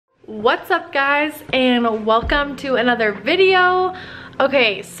What's up guys, and welcome to another video.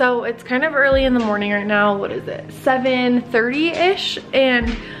 Okay, so it's kind of early in the morning right now. What is it? 7:30-ish,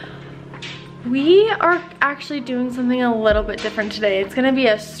 and we are actually doing something a little bit different today. It's gonna be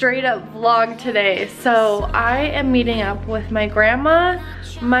a straight up vlog today. So I am meeting up with my grandma,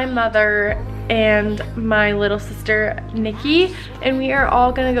 my mother, and my little sister Nikki, and we are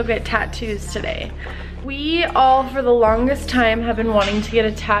all gonna go get tattoos today. We all, for the longest time, have been wanting to get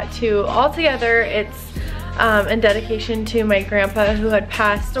a tattoo all together. It's in dedication to my grandpa who had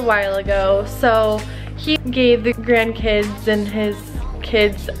passed a while ago. So he gave the grandkids and his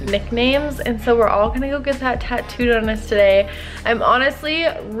kids nicknames, and so we're all gonna go get that tattooed on us today. I'm honestly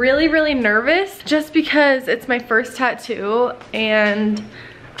really nervous just because it's my first tattoo, and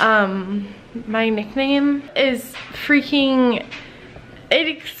my nickname is freaking, it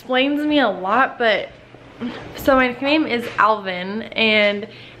explains me a lot, but so my nickname is Alvin, and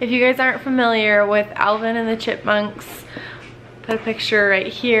if you guys aren't familiar with Alvin and the Chipmunks, put a picture right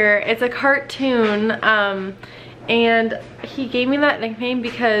here. It's a cartoon, and he gave me that nickname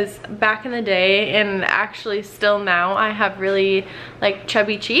because back in the day, and actually still now, I have really like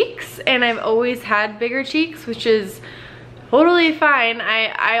chubby cheeks, and I've always had bigger cheeks, which is totally fine.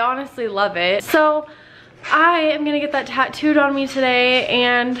 I honestly love it. So I am gonna get that tattooed on me today,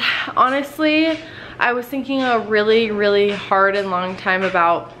 and honestly I was thinking a really hard and long time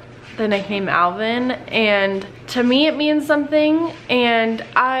about the nickname Alvin, and to me it means something, and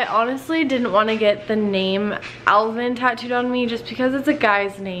I honestly didn't want to get the name Alvin tattooed on me just because it's a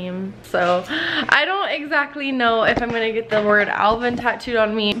guy's name. So I don't exactly know if I'm gonna get the word Alvin tattooed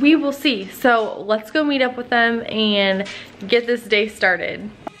on me. We will see. So let's go meet up with them and get this day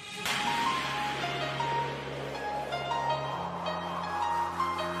started.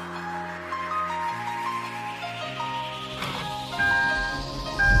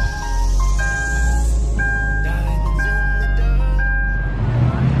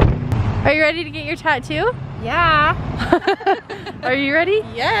 Are you ready to get your tattoo? Yeah. Are you ready?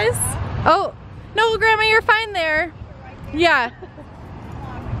 Yes. Oh, no, Grandma, you're fine there. Yeah.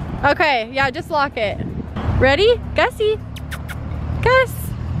 Okay, yeah, just lock it. Ready? Gussie. Gus.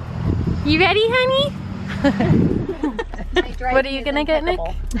 You ready, honey? What are you gonna get, Nick?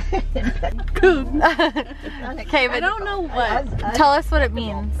 Coog. Okay, but I don't know what. Tell us what it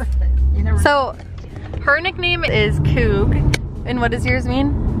means. So, her nickname is Coog, and what does yours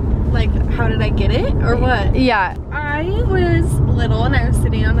mean? Like, how did I get it, or what? Yeah. I was little and I was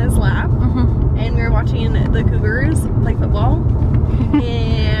sitting on his lap, and we were watching the Cougars play football,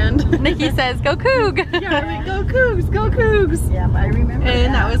 and Nikki says, "Go Coug!" Yeah, we go Cougs, go Cougs. Yeah, I remember.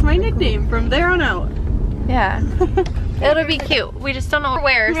 And that was my nickname from there on out. Yeah. It'll be cute. We just don't know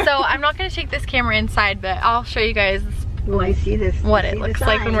where. So I'm not gonna take this camera inside, but I'll show you guys Well, I see this. what it looks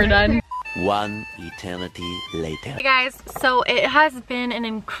like when we're done. One eternity later. Hey guys, so it has been an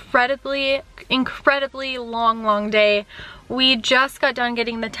incredibly long day. We just got done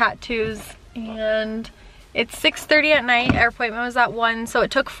getting the tattoos, and it's 6:30 at night. Our appointment was at 1, so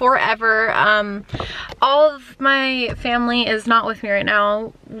it took forever. All of my family is not with me right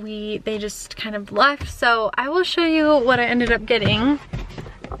now. They just kind of left, so I will show you what I ended up getting.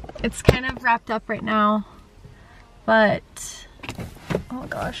 It's kind of wrapped up right now, but oh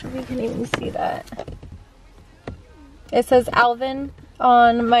gosh, if you can even see that. It says Alvin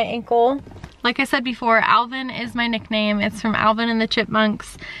on my ankle. Like I said before, Alvin is my nickname. It's from Alvin and the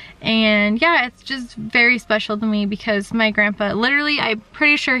Chipmunks. And yeah, it's just very special to me because my grandpa, literally, I'm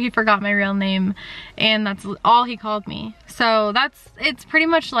pretty sure he forgot my real name, and that's all he called me. So it's pretty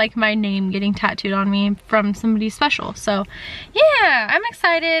much like my name getting tattooed on me from somebody special. So yeah, I'm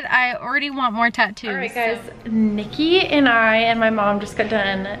excited. I already want more tattoos. All right guys, Nikki and I and my mom just got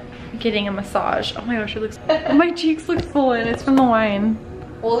done getting a massage. Oh my gosh, it looks, my cheeks look swollen. It's from the wine.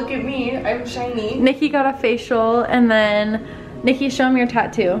 Well, look at me, I'm shiny. Nikki got a facial, and then Nikki, show me your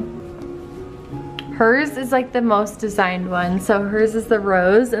tattoo. Hers is like the most designed one. So hers is the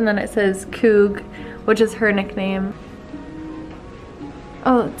rose, and then it says Coog, which is her nickname.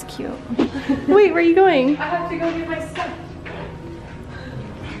 Oh, that's cute. Wait, where are you going? I have to go get my stuff.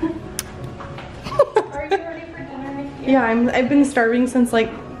 Are you ready for dinner, Nikki? Yeah, I've been starving since like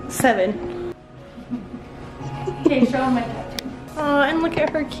 7. Okay, show them my tattoo. Oh, and look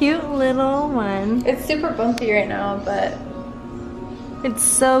at her cute little one. It's super bumpy right now, but It's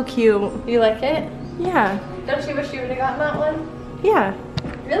so cute. you like it? Yeah. Don't you wish you would have gotten that one? Yeah.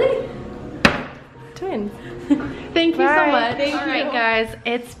 Really? twins. Thank you so Bye. much. Thank All right, you. guys,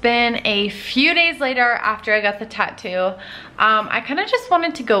 it's been a few days later after I got the tattoo. I kind of just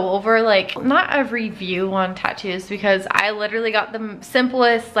wanted to go over, like, not a review on tattoos, because I literally got the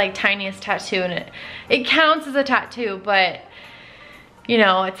simplest, like, tiniest tattoo, and it counts as a tattoo, but you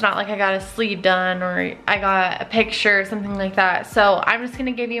know, it's not like I got a sleeve done or I got a picture or something like that. So I'm just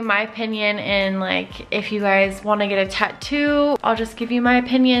gonna give you my opinion, and like, if you guys wanna get a tattoo, I'll just give you my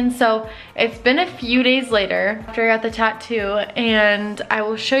opinion. So it's been a few days later after I got the tattoo, and I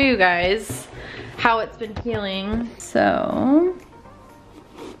will show you guys how it's been healing. So,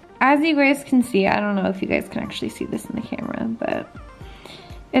 as you guys can see, I don't know if you guys can actually see this in the camera, but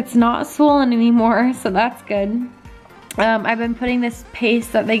it's not swollen anymore, so that's good. I've been putting this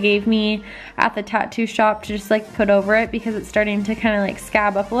paste that they gave me at the tattoo shop to just like put over it, because it's starting to kind of like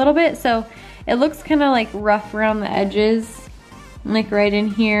scab up a little bit. So it looks kind of like rough around the edges, like right in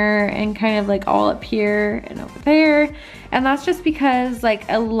here and kind of like all up here and over there. And that's just because like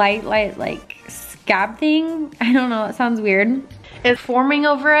a light like scab thing, I don't know, it sounds weird, is forming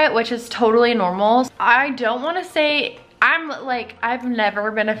over it, which is totally normal. I don't want to say, I've never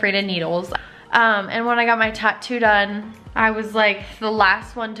been afraid of needles. And when I got my tattoo done, I was like the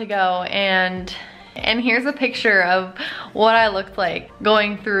last one to go, and here's a picture of what I looked like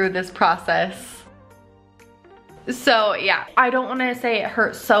going through this process. So yeah, I don't want to say it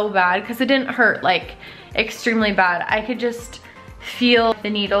hurt so bad, because it didn't hurt like extremely bad. I could just feel the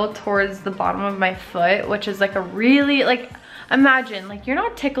needle towards the bottom of my foot, which is like a really, like, imagine, like, you're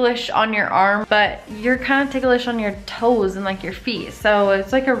not ticklish on your arm, but you're kind of ticklish on your toes and like your feet. So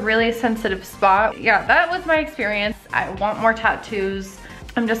it's like a really sensitive spot. Yeah, that was my experience. I want more tattoos.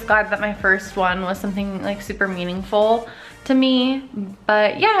 I'm just glad that my first one was something like super meaningful to me.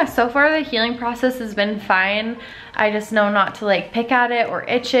 But yeah, so far the healing process has been fine. I just know not to like pick at it or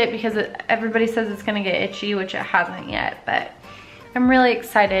itch it, because everybody says it's gonna get itchy, which it hasn't yet. But I'm really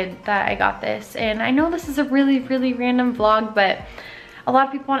excited that I got this. And I know this is a really random vlog, but a lot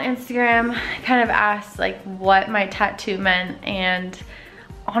of people on Instagram kind of asked like what my tattoo meant, and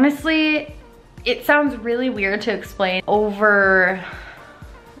honestly, it sounds really weird to explain over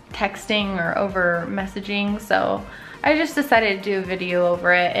texting or over messaging, so I just decided to do a video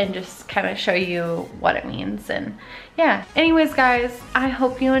over it and just kind of show you what it means. And yeah, anyways guys, I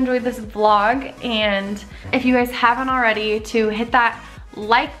hope you enjoyed this vlog, and if you guys haven't already, to hit that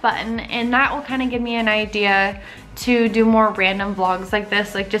like button, and that will kind of give me an idea to do more random vlogs like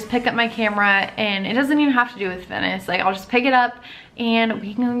this. Like, just pick up my camera, and it doesn't even have to do with fitness. Like, I'll just pick it up and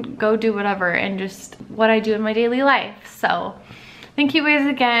we can go do whatever, and just what I do in my daily life. So thank you guys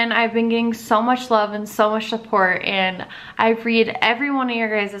again. I've been getting so much love and so much support, and I read every one of your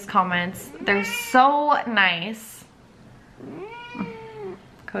guys' comments. They're so nice.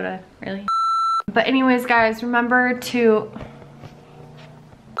 Coda, really? But anyways guys, remember to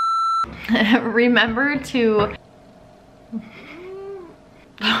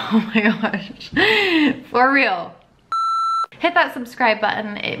oh my gosh, for real, hit that subscribe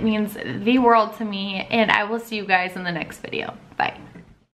button. It means the world to me, and I will see you guys in the next video. Bye.